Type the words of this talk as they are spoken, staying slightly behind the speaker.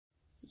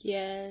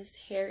Yes,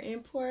 hair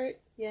import.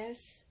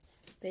 Yes,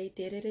 they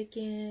did it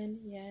again.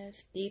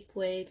 Yes, deep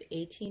wave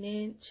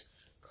 18-inch,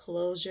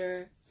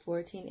 closure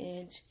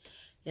 14-inch.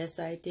 Yes,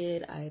 I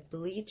did. I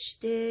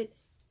bleached it.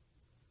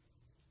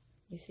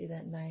 You see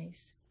that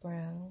nice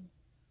brown?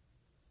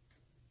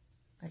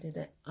 I did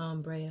that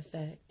ombre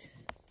effect.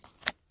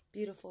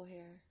 Beautiful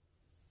hair.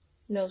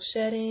 No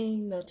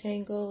shedding, no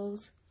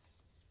tangles.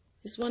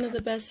 It's one of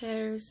the best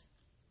hairs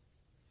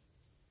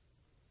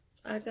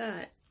I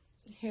got.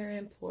 Hair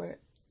import.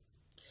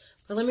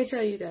 But let me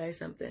tell you guys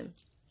something.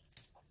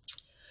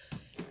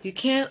 You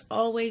can't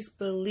always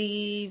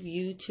believe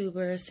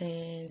YouTubers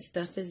saying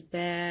stuff is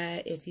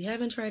bad if you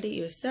haven't tried it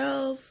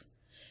yourself.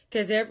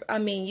 Because, I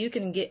mean, you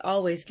can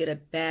always get a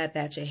bad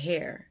batch of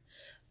hair.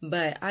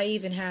 But I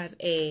even have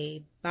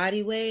a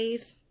body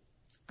wave.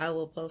 I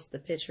will post the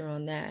picture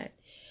on that.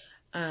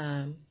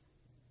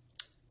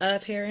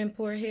 Of hair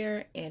import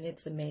hair. And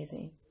it's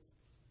amazing.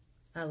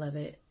 I love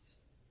it.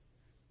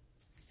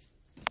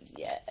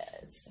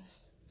 Yes.